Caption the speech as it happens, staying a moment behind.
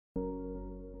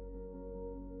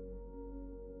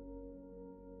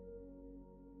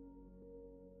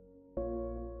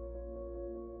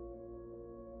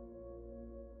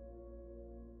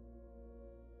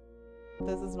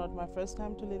This is not my first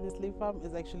time to Liliesleaf Farm,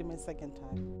 it's actually my second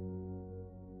time.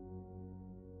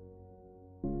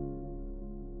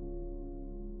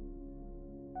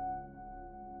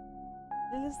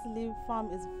 Liliesleaf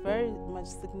Farm is very much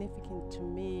significant to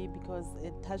me because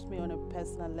it touched me on a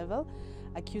personal level.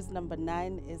 Accused number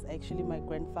 9 is actually my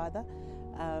grandfather,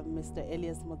 Mr.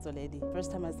 Elias Motsoledi.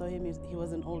 First time I saw him, he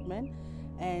was an old man,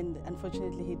 and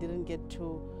unfortunately he didn't get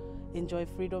to enjoy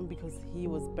freedom because he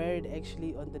was buried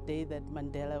actually on the day that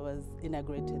Mandela was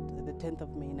inaugurated, the 10th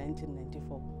of May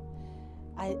 1994.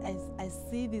 I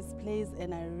see this place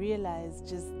and I realize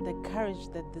just the courage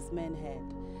that this man had.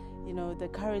 You know, the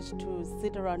courage to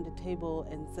sit around the table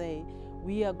and say,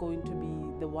 we are going to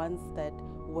be the ones that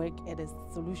work at a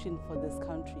solution for this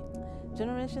country.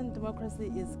 Generation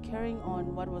Democracy is carrying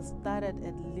on what was started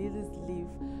at Liliesleaf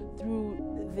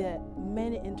through the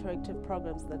many interactive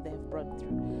programs that they have brought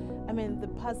through. I mean, the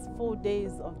past 4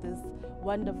 days of this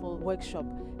wonderful workshop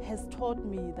has taught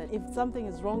me that if something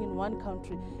is wrong in one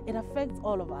country, it affects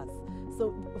all of us.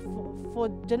 So for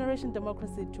Generation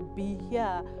Democracy to be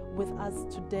here with us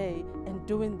today and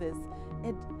doing this,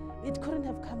 it couldn't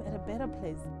have come at a better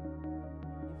place.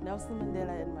 If Nelson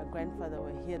Mandela and my grandfather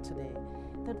were here today,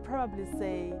 they'd probably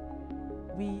say,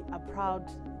 we are proud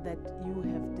that you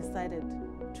have decided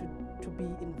to be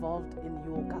involved in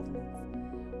your governance.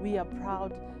 We are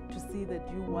proud to see that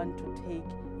you want to take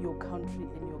your country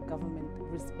and your government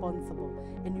responsible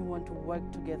and you want to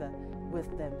work together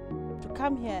with them. To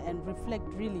come here and reflect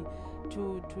really,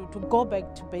 to go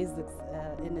back to basics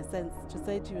in a sense, to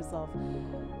say to yourself,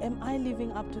 am I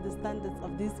living up to the standards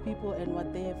of these people and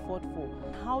what they have fought for?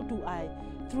 How do I,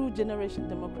 through Generation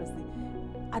Democracy,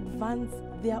 advance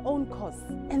their own cause?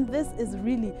 And this is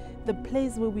really the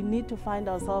place where we need to find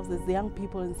ourselves as young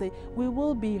people and say, we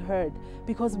will be heard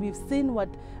because we've seen what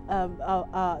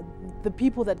the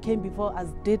people that came before us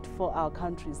did for our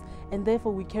countries, and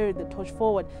therefore we carry the torch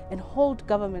forward and hold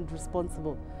government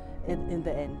responsible in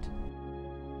the end.